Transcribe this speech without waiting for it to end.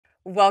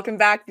Welcome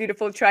back,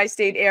 beautiful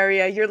tri-state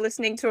area. You're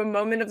listening to A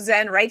Moment of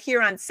Zen right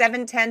here on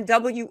 710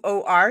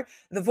 WOR,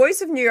 the voice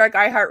of New York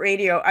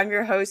iHeartRadio. I'm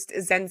your host,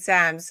 Zen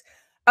Sams.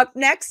 Up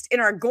next in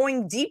our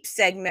Going Deep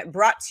segment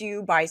brought to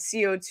you by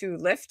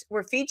CO2 Lift,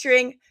 we're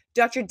featuring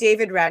Dr.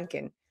 David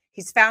Rankin.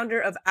 He's founder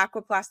of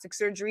Aquaplastic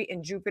Surgery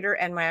in Jupiter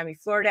and Miami,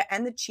 Florida,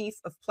 and the chief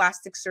of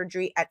plastic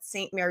surgery at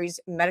St. Mary's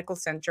Medical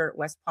Center,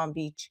 West Palm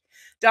Beach.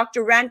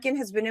 Dr. Rankin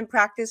has been in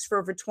practice for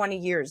over 20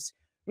 years.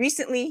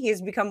 Recently, he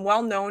has become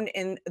well known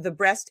in the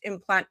breast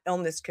implant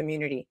illness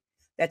community.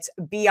 That's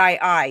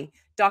BII.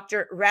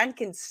 Dr.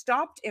 Rankin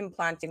stopped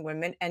implanting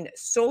women and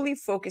solely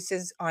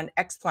focuses on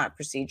explant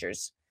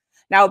procedures.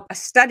 Now, a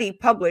study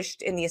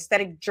published in the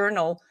Aesthetic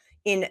Journal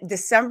in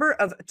December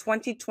of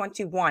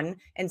 2021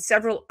 and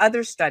several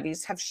other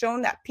studies have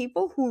shown that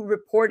people who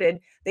reported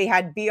they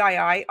had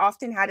BII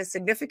often had a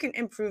significant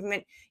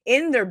improvement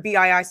in their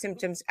BII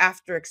symptoms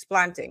after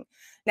explanting.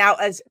 Now,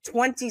 as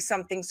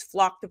 20-somethings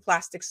flock to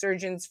plastic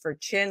surgeons for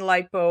chin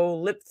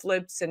lipo, lip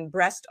flips, and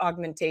breast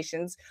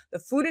augmentations, the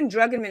Food and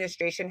Drug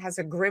Administration has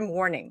a grim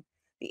warning.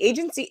 The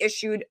agency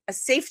issued a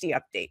safety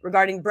update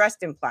regarding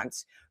breast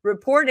implants,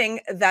 reporting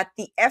that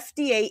the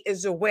FDA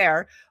is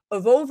aware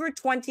of over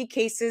 20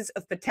 cases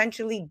of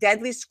potentially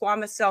deadly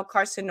squamous cell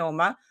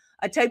carcinoma,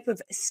 a type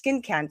of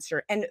skin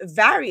cancer, and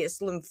various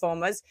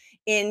lymphomas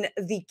in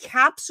the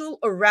capsule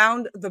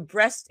around the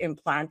breast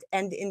implant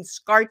and in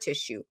scar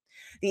tissue.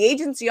 The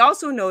agency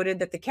also noted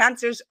that the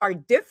cancers are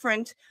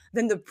different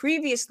than the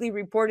previously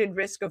reported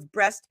risk of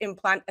breast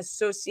implant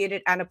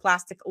associated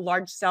anaplastic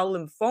large cell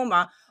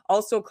lymphoma,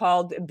 also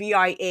called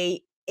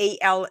BIA-ALCL.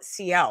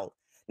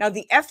 Now,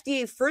 the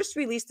FDA first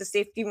released a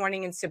safety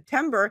warning in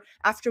September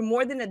after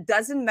more than a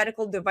dozen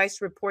medical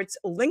device reports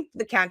linked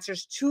the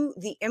cancers to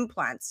the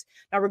implants.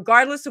 Now,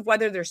 regardless of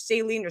whether they're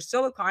saline or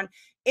silicone,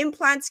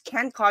 implants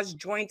can cause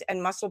joint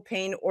and muscle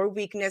pain or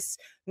weakness,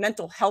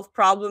 mental health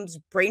problems,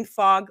 brain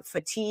fog,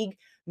 fatigue,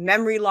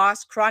 memory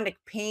loss, chronic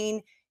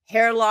pain,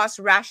 hair loss,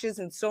 rashes,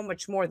 and so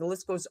much more. The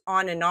list goes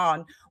on and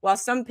on. While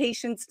some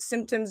patients'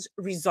 symptoms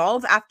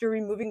resolve after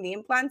removing the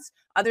implants,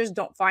 others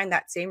don't find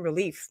that same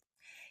relief.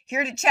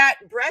 Here to chat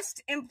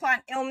breast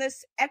implant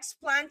illness,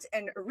 explant,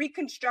 and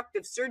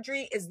reconstructive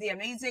surgery is the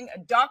amazing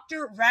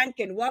Dr.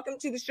 Rankin. Welcome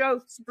to the show,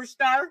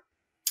 superstar.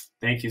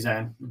 Thank you,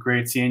 Zen.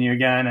 Great seeing you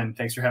again, and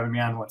thanks for having me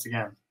on once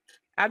again.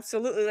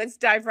 Absolutely. Let's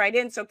dive right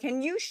in. So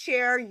can you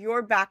share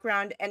your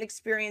background and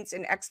experience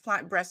in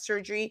explant breast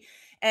surgery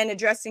and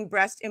addressing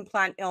breast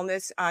implant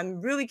illness?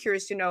 I'm really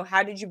curious to know,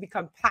 how did you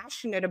become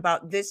passionate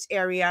about this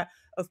area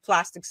of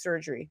plastic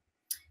surgery?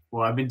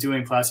 Well, I've been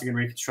doing plastic and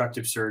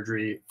reconstructive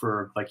surgery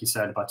for, like you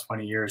said, about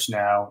 20 years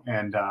now.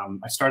 And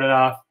I started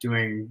off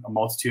doing a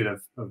multitude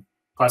of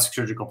plastic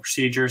surgical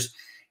procedures.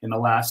 In the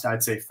last,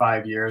 I'd say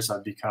 5 years,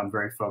 I've become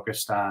very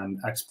focused on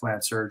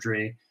explant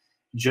surgery,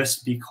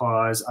 just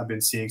because I've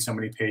been seeing so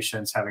many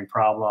patients having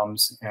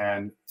problems,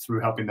 and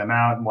through helping them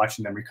out and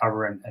watching them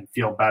recover and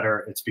feel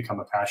better, it's become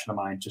a passion of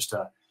mine just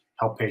to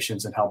help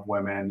patients and help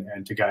women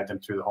and to guide them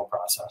through the whole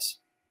process.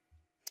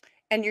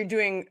 And you're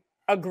doing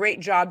a great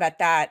job at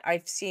that.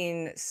 I've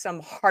seen some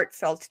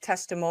heartfelt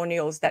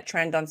testimonials that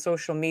trend on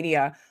social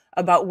media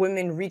about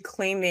women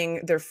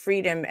reclaiming their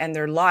freedom and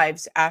their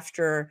lives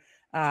after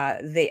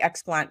they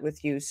explant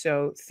with you.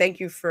 So thank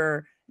you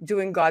for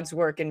doing God's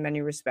work in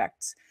many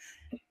respects.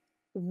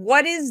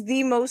 What is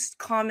the most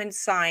common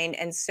sign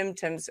and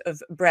symptoms of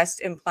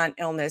breast implant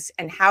illness,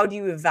 and how do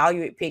you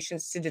evaluate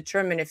patients to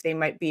determine if they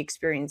might be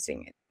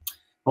experiencing it?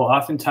 Well,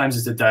 oftentimes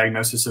it's a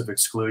diagnosis of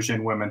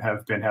exclusion. Women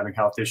have been having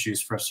health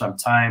issues for some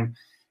time.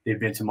 They've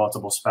been to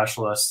multiple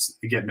specialists.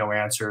 They get no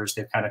answers.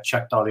 They've kind of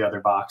checked all the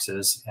other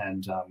boxes.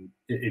 And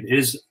it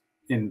is,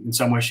 in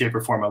some way, shape,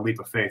 or form, a leap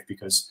of faith,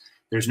 because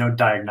there's no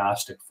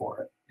diagnostic for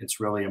it. It's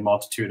really a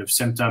multitude of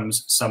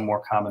symptoms, some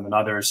more common than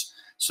others,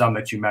 some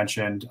that you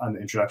mentioned on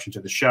the introduction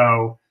to the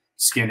show: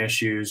 skin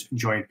issues,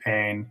 joint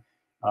pain,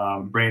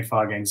 brain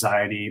fog,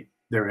 anxiety.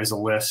 There is a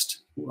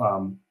list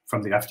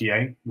from the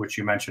FDA, which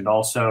you mentioned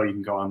also. You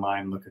can go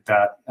online and look at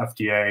that,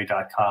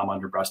 fda.com,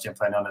 under breast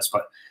implant illness.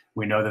 But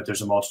we know that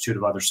there's a multitude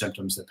of other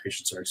symptoms that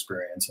patients are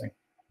experiencing.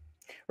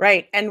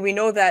 Right. And we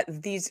know that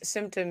these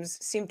symptoms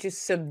seem to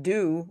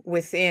subdue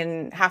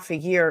within half a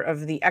year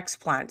of the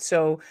explant.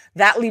 So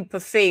that leap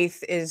of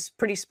faith is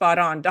pretty spot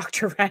on,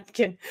 Dr.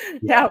 Rankin.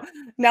 Yeah.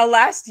 Now,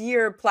 last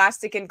year,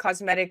 plastic and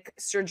cosmetic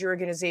surgery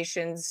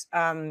organizations,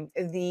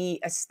 the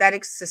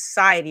Aesthetics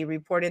Society,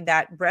 reported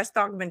that breast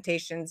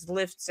augmentations,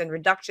 lifts, and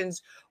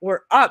reductions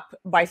were up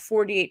by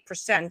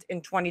 48%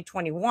 in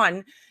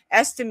 2021,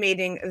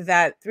 estimating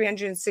that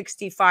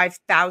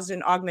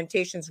 365,000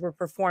 augmentations were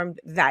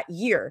performed that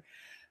year.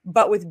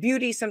 But with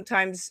beauty,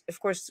 sometimes, of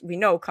course, we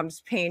know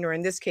comes pain, or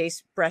in this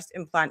case, breast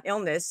implant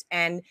illness.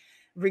 And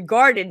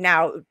regarded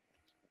now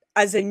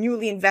as a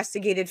newly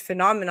investigated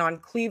phenomenon,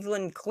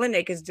 Cleveland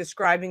Clinic is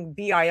describing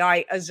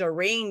BII as a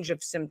range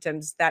of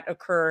symptoms that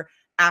occur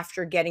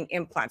after getting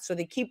implants. So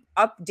they keep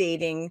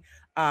updating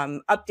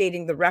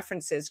the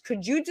references.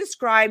 Could you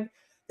describe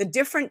the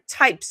different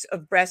types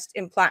of breast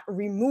implant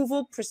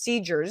removal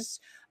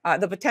procedures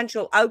the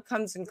potential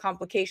outcomes and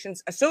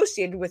complications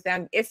associated with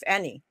them, if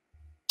any?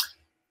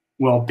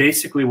 Well,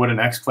 basically what an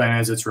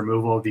explant is, it's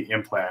removal of the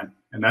implant,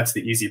 and that's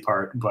the easy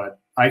part. But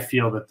I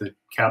feel that the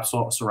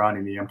capsule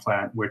surrounding the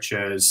implant, which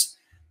is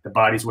the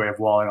body's way of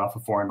walling off a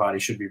foreign body,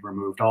 should be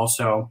removed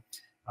also.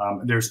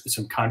 There's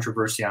some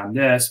controversy on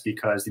this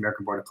because the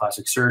American Board of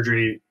Plastic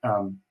Surgery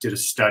did a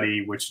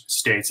study which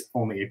states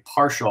only a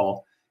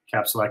partial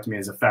capsulectomy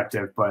is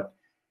effective. But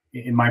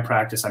in my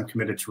practice, I'm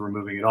committed to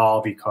removing it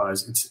all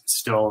because it's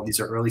still, these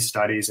are early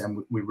studies,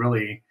 and we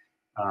really,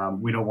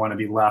 we don't want to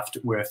be left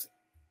with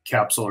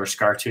capsule or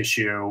scar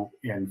tissue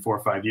in 4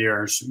 or 5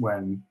 years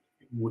when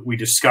we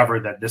discover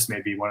that this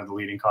may be one of the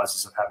leading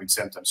causes of having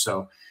symptoms.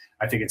 So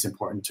I think it's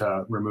important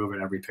to remove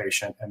in every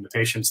patient. And the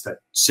patients that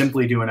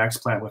simply do an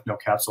explant with no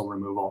capsule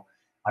removal,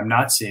 I'm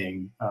not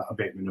seeing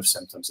abatement of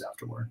symptoms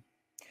afterward.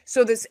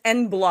 So this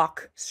en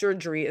bloc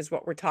surgery is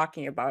what we're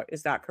talking about.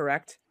 Is that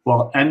correct?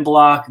 Well, en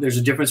bloc, there's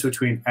a difference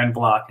between en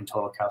bloc and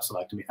total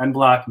capsulectomy. En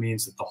bloc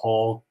means that the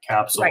whole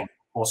capsule, right,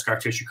 whole scar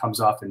tissue comes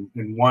off in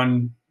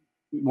one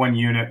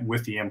unit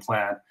with the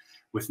implant,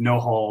 with no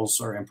holes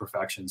or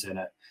imperfections in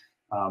it.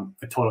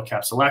 A total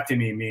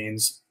capsulectomy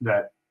means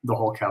that the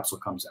whole capsule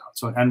comes out.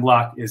 So an en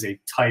bloc is a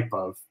type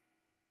of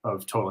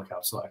total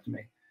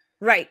capsulectomy.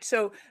 Right.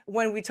 So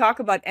when we talk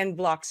about en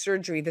bloc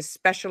surgery, the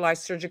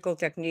specialized surgical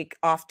technique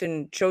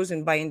often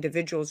chosen by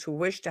individuals who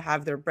wish to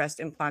have their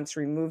breast implants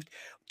removed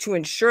to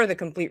ensure the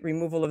complete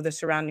removal of the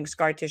surrounding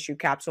scar tissue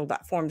capsule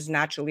that forms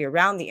naturally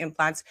around the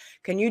implants.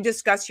 Can you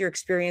discuss your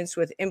experience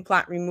with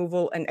implant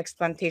removal and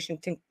explantation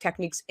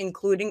techniques,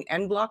 including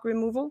en bloc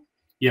removal?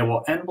 Yeah,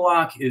 well, en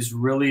bloc is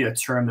really a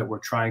term that we're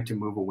trying to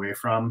move away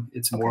from.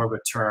 It's more of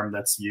a term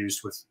that's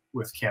used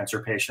with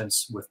cancer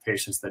patients, with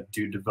patients that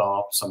do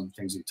develop some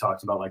things you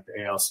talked about, like the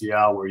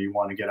ALCL, where you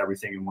want to get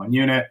everything in one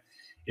unit.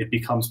 It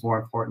becomes more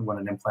important when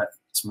an implant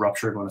is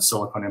ruptured, when a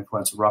silicone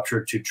implant's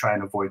ruptured, to try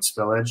and avoid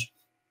spillage.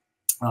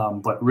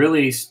 But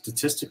really,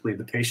 statistically,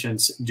 the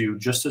patients do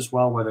just as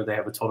well whether they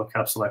have a total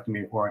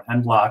capsulectomy or an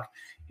en bloc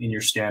in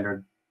your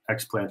standard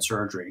explant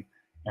surgery.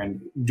 And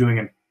doing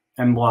an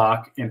en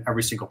bloc in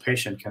every single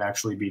patient can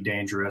actually be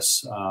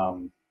dangerous.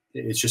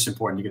 It's just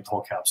important to get the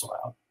whole capsule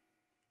out.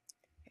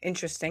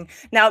 Interesting.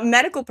 Now,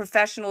 medical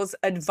professionals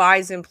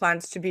advise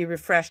implants to be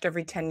refreshed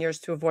every 10 years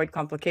to avoid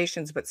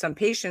complications, but some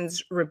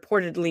patients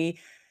reportedly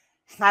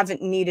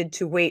haven't needed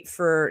to wait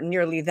for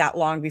nearly that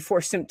long before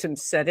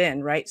symptoms set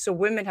in, right? So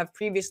women have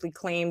previously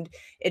claimed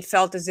it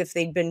felt as if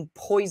they'd been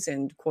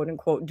poisoned, quote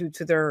unquote, due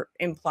to their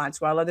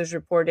implants, while others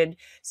reported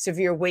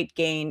severe weight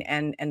gain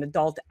and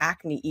adult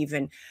acne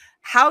even.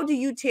 How do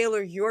you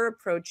tailor your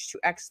approach to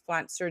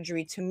explant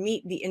surgery to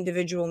meet the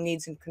individual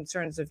needs and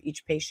concerns of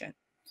each patient?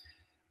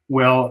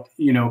 Well,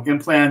 you know,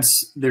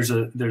 implants, there's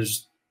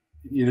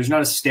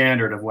not a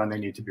standard of when they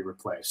need to be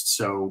replaced.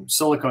 So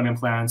silicone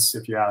implants,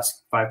 if you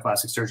ask 5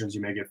 plastic surgeons,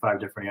 you may get 5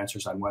 different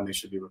answers on when they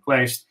should be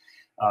replaced.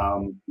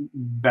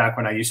 Back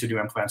when I used to do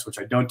implants, which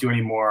I don't do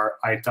anymore,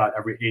 I thought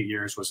every 8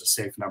 years was a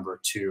safe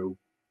number to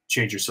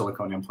change your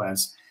silicone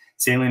implants.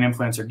 Saline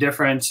implants are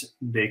different.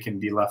 They can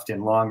be left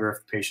in longer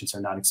if patients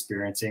are not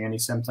experiencing any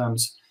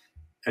symptoms.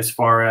 As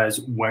far as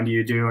when do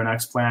you do an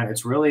explant,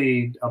 it's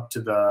really up to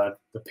the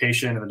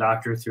patient and the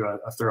doctor through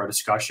a thorough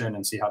discussion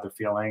and see how they're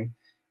feeling.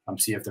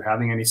 See if they're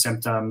having any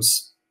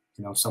symptoms.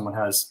 You know, if someone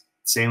has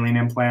saline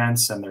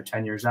implants and they're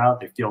 10 years out,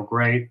 they feel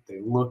great, they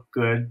look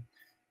good,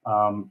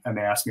 and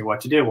they ask me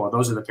what to do. Well,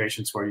 those are the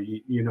patients where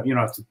you don't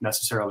have to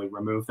necessarily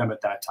remove them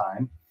at that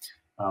time.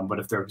 But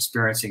if they're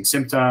experiencing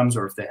symptoms,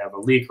 or if they have a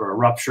leak or a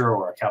rupture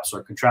or a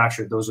capsular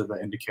contracture, those are the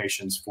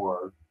indications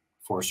for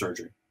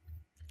surgery.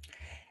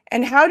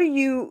 And how do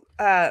you,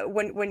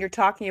 when you're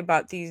talking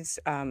about these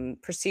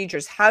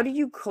procedures, how do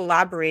you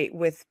collaborate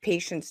with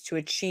patients to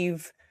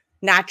achieve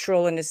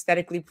natural and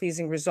aesthetically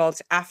pleasing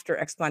results after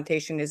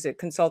explantation? Is it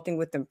consulting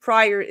with them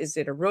prior? Is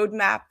it a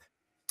roadmap?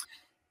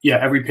 Yeah,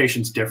 every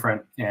patient's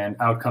different, and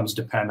outcomes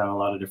depend on a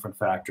lot of different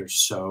factors.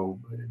 So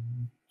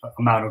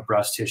amount of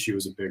breast tissue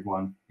is a big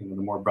one. You know,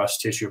 the more breast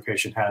tissue a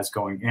patient has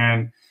going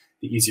in,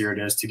 the easier it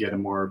is to get a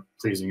more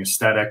pleasing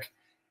aesthetic.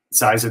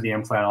 Size of the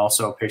implant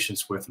also,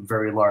 patients with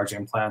very large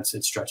implants,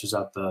 it stretches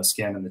out the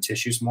skin and the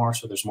tissues more,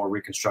 so there's more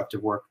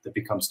reconstructive work that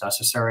becomes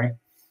necessary.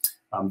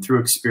 Through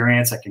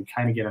experience, I can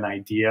kind of get an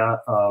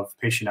idea of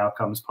patient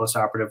outcomes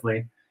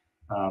postoperatively,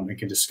 and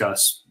can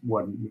discuss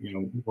what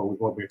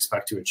we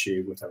expect to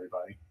achieve with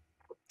everybody.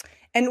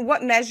 And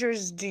what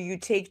measures do you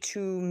take to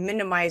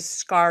minimize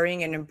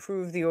scarring and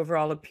improve the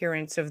overall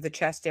appearance of the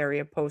chest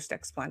area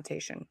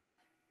post-explantation?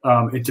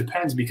 It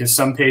depends, because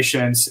some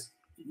patients,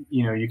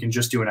 you can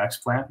just do an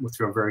explant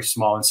through a very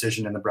small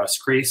incision in the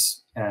breast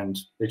crease and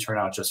they turn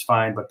out just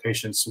fine. But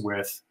patients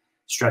with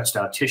stretched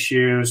out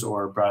tissues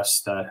or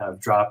breasts that have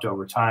dropped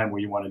over time,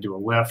 where you want to do a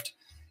lift,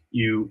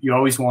 you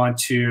always want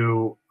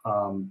to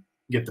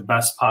get the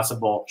best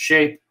possible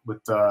shape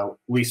with the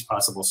least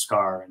possible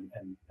scar.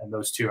 And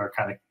those two are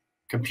kind of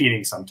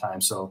competing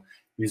sometimes. So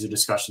these are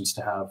discussions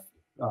to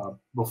have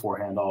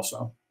beforehand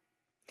also.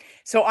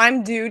 So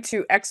I'm due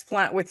to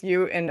explant with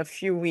you in a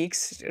few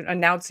weeks,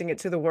 announcing it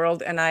to the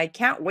world, and I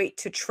can't wait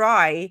to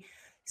try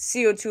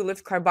CO2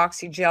 lift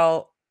carboxy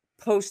gel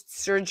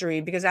post-surgery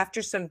because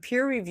after some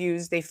peer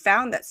reviews, they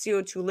found that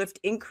CO2 lift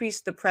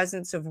increased the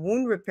presence of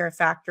wound repair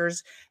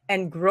factors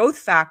and growth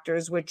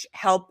factors, which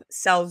help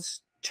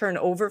cells turn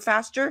over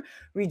faster,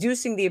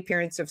 reducing the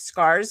appearance of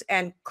scars.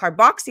 And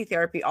carboxy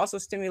therapy also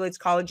stimulates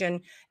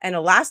collagen and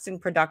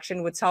elastin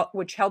production,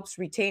 which helps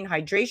retain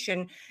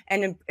hydration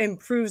and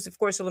improves, of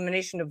course,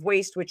 elimination of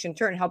waste, which in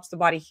turn helps the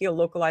body heal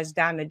localized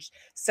damage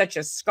such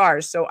as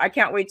scars. So I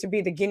can't wait to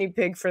be the guinea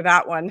pig for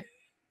that one.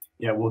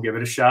 Yeah, we'll give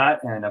it a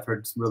shot, and I've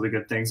heard really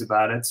good things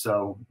about it.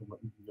 So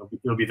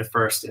you'll be the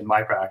first in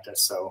my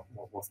practice. So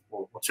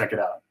we'll check it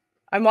out.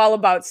 I'm all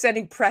about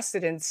setting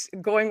precedents,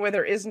 going where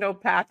there is no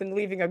path and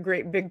leaving a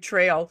great big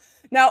trail.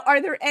 Now, are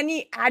there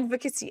any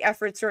advocacy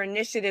efforts or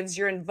initiatives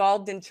you're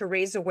involved in to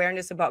raise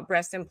awareness about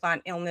breast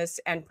implant illness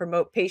and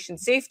promote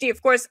patient safety,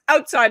 of course,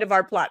 outside of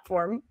our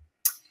platform?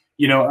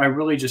 You know, I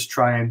really just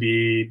try and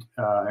be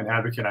an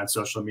advocate on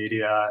social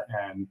media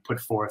and put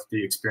forth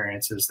the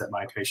experiences that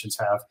my patients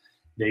have.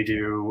 They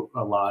do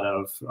a lot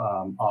of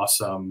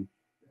awesome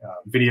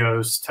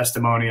videos,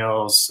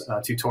 testimonials,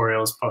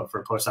 tutorials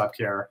for post-op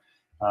care.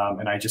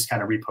 And I just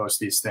kind of repost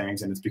these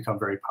things, and it's become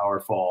very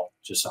powerful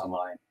just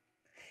online.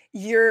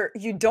 You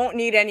don't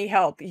need any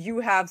help. You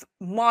have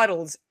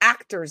models,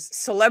 actors,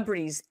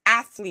 celebrities,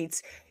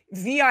 athletes,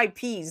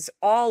 VIPs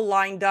all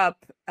lined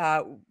up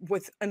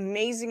with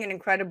amazing and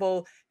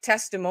incredible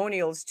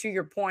testimonials to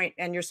your point,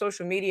 and your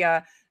social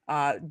media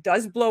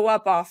does blow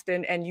up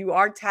often, and you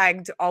are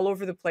tagged all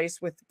over the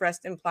place with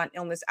breast implant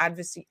illness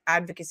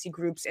advocacy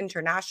groups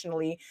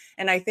internationally.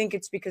 And I think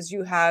it's because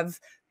you have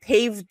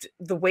paved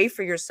the way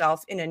for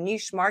yourself in a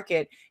niche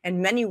market,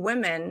 and many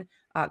women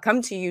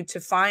come to you to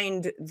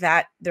find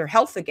that their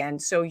health again.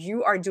 So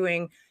you are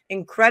doing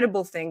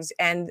incredible things,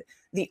 and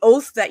the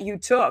oath that you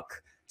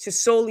took to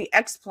solely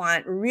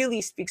explant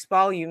really speaks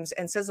volumes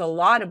and says a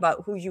lot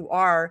about who you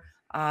are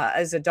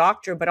as a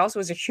doctor, but also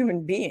as a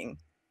human being.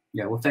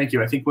 Yeah, well, thank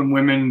you. I think when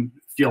women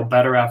feel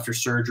better after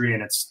surgery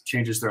and it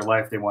changes their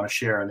life, they want to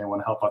share and they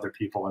want to help other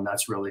people. And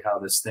that's really how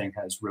this thing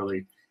has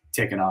really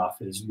taken off,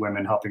 is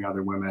women helping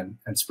other women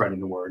and spreading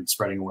the word,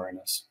 spreading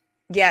awareness.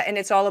 Yeah, and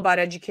it's all about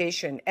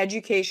education,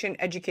 education,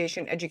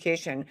 education,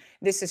 education.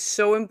 This is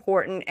so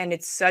important, and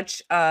it's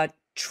such a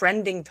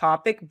trending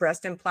topic,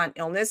 breast implant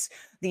illness.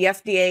 The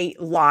FDA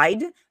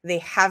lied. They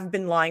have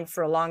been lying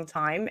for a long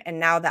time. And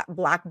now that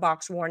black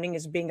box warning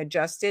is being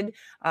adjusted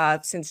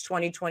since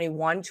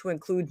 2021 to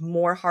include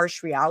more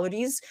harsh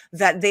realities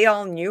that they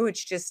all knew.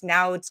 It's just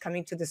now it's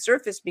coming to the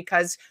surface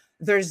because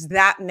there's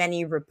that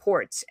many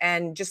reports.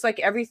 And just like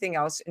everything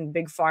else in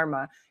big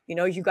pharma, you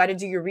know, you got to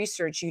do your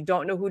research. You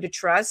don't know who to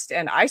trust.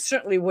 And I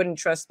certainly wouldn't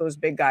trust those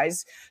big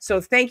guys.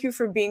 So thank you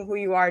for being who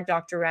you are,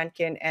 Dr.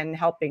 Rankin, and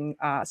helping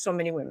so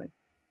many women.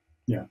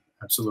 Yeah,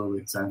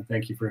 absolutely.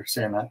 Thank you for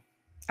saying that.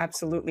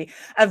 Absolutely.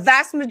 A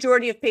vast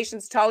majority of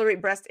patients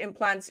tolerate breast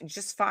implants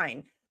just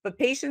fine. But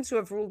patients who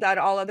have ruled out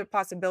all other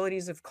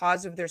possibilities of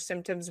cause of their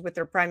symptoms with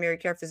their primary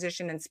care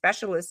physician and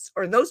specialists,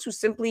 or those who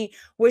simply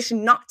wish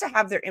not to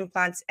have their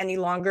implants any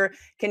longer,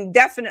 can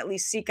definitely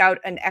seek out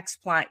an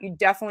explant. You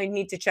definitely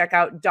need to check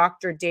out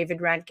Dr. David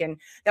Rankin.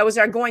 That was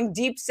our Going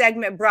Deep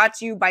segment, brought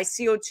to you by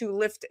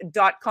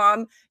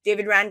CO2lift.com.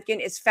 David Rankin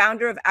is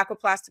founder of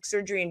Aquaplastic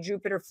Surgery in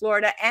Jupiter,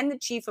 Florida, and the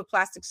chief of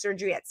plastic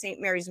surgery at St.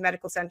 Mary's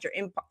Medical Center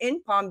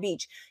in Palm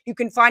Beach. You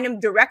can find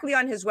him directly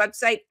on his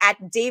website at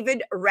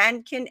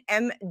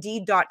davidrankinmd.com,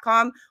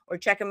 or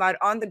check him out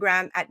on the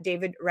gram at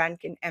David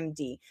Rankin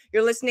MD.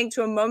 You're listening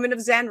to A Moment of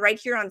Zen right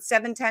here on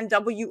 710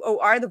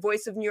 WOR, the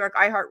voice of New York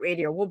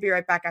iHeartRadio. We'll be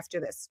right back after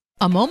this.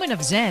 A Moment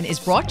of Zen is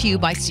brought to you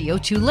by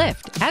CO2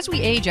 Lift. As we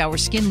age, our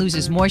skin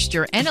loses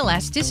moisture and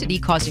elasticity,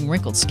 causing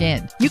wrinkled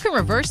skin. You can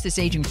reverse this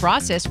aging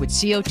process with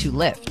CO2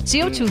 Lift.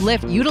 CO2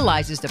 Lift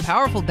utilizes the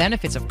powerful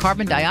benefits of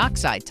carbon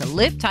dioxide to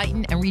lift,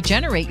 tighten, and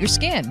regenerate your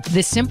skin.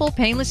 This simple,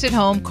 painless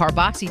at-home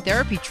carboxy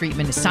therapy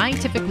treatment is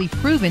scientifically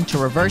proven to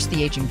reverse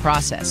the aging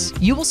process.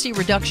 You will see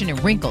reduction in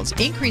wrinkles,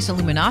 increase in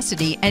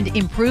luminosity, and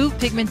improve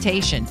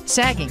pigmentation,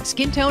 sagging,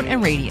 skin tone,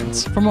 and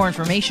radiance. For more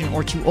information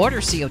or to order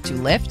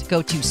CO2 Lift,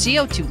 go to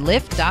CO2lift.com.